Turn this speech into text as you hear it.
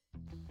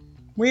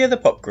We are the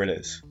Pop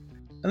Grillers,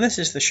 and this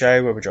is the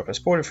show where we drop a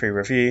spoiler-free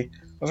review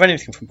of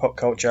anything from pop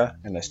culture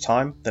in less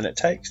time than it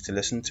takes to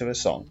listen to a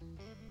song.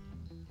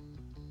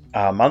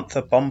 Our month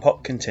of Bomb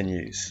Pop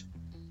continues.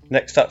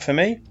 Next up for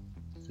me,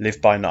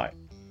 Live by Night.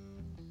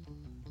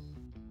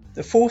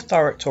 The fourth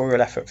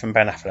directorial effort from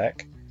Ben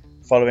Affleck,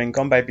 following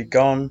Gone Baby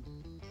Gone,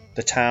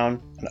 The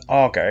Town and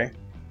Argo,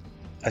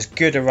 as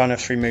good a run of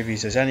 3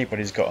 movies as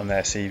anybody's got on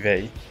their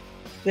CV,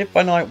 Live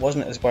by Night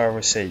wasn't as well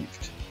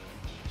received.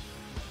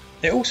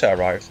 It also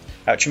arrived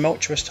at a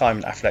tumultuous time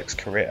in Affleck's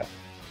career.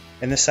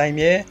 In the same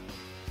year,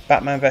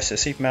 Batman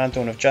vs Superman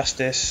Dawn of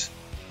Justice,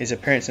 his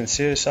appearance in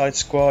Suicide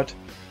Squad,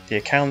 The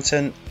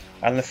Accountant,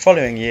 and the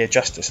following year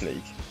Justice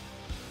League.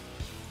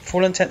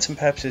 For all intents and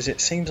purposes, it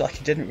seems like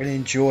he didn't really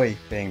enjoy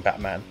being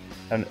Batman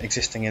and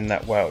existing in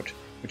that world,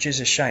 which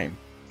is a shame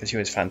because he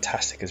was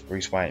fantastic as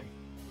Bruce Wayne.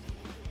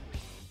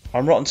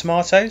 On Rotten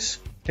Tomatoes,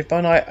 Live by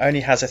Night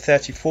only has a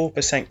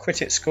 34%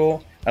 critic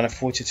score and a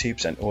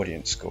 42%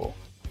 audience score.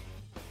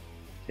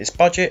 Its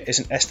budget is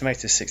an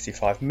estimated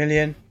 65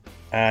 million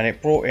and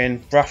it brought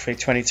in roughly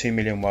 22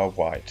 million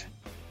worldwide.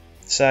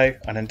 So,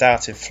 an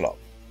undoubted flop.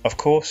 Of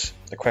course,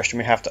 the question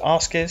we have to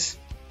ask is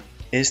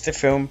the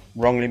film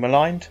wrongly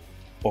maligned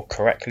or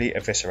correctly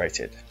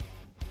eviscerated?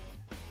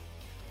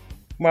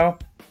 Well,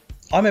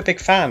 I'm a big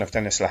fan of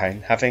Dennis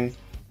Lehane, having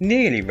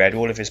nearly read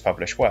all of his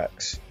published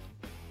works.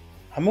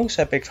 I'm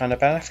also a big fan of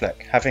Ben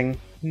Affleck, having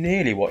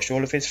nearly watched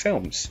all of his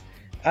films,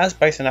 as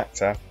both an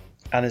actor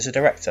and as a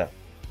director.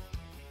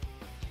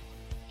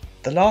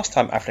 The last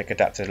time Affleck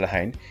adapted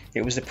Lehane,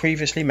 it was the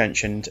previously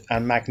mentioned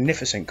and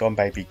magnificent Gone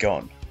Baby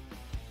Gone.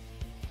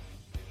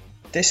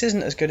 This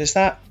isn't as good as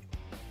that,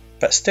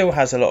 but still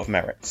has a lot of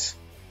merits.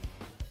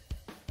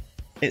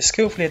 It's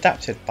skillfully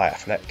adapted by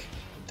Affleck,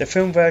 the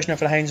film version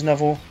of Lehane's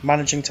novel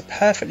managing to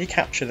perfectly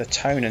capture the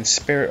tone and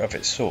spirit of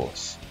its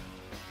source.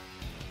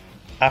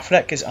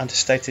 Affleck is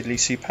understatedly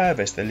superb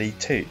as the lead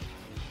too,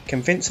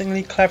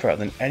 convincingly cleverer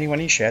than anyone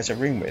he shares a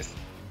room with,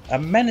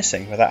 and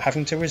menacing without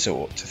having to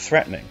resort to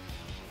threatening.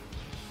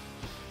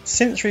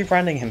 Since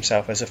rebranding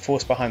himself as a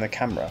force behind the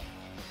camera,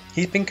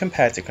 he's been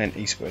compared to Clint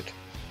Eastwood,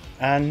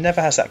 and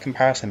never has that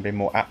comparison been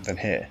more apt than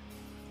here.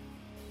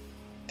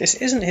 This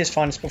isn't his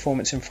finest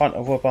performance in front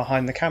of or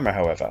behind the camera,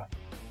 however.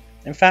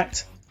 In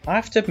fact, I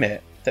have to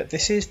admit that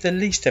this is the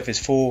least of his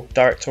 4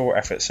 directorial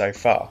efforts so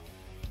far.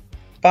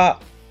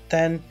 But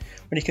then,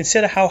 when you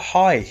consider how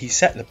high he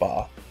set the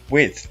bar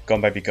with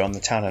Gone Baby Gone, The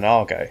Town and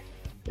Argo,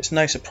 it's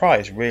no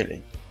surprise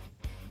really.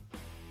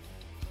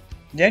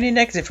 The only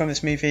negative from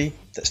this movie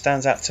that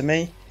stands out to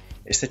me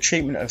is the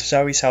treatment of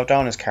Zoe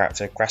Saldana's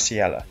character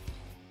Graciela.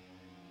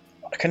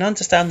 I can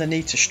understand the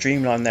need to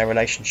streamline their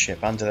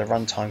relationship under the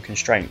runtime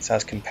constraints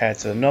as compared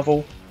to the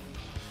novel,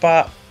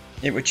 but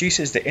it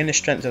reduces the inner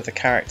strength of the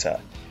character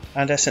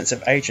and her sense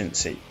of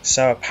agency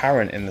so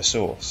apparent in the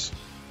source.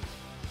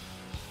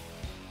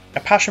 A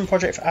passion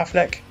project for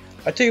Affleck,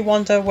 I do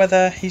wonder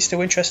whether he's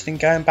still interested in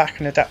going back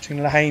and adapting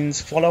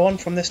Lehane's follow-on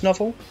from this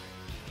novel.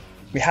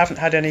 We haven't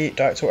had any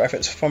directorial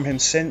efforts from him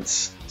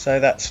since, so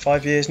that's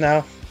 5 years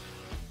now.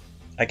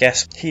 I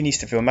guess he needs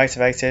to feel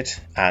motivated,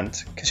 and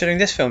considering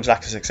this film's lack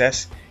of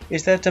success,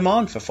 is there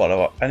demand for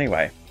follow-up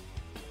anyway?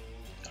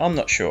 I'm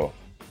not sure.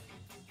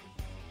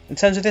 In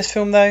terms of this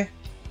film though,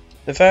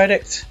 the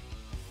verdict?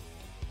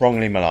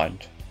 Wrongly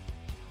maligned.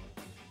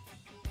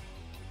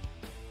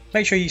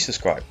 Make sure you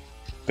subscribe,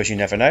 because you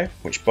never know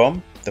which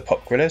bomb the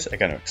Pop Grillers are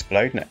going to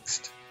explode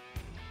next.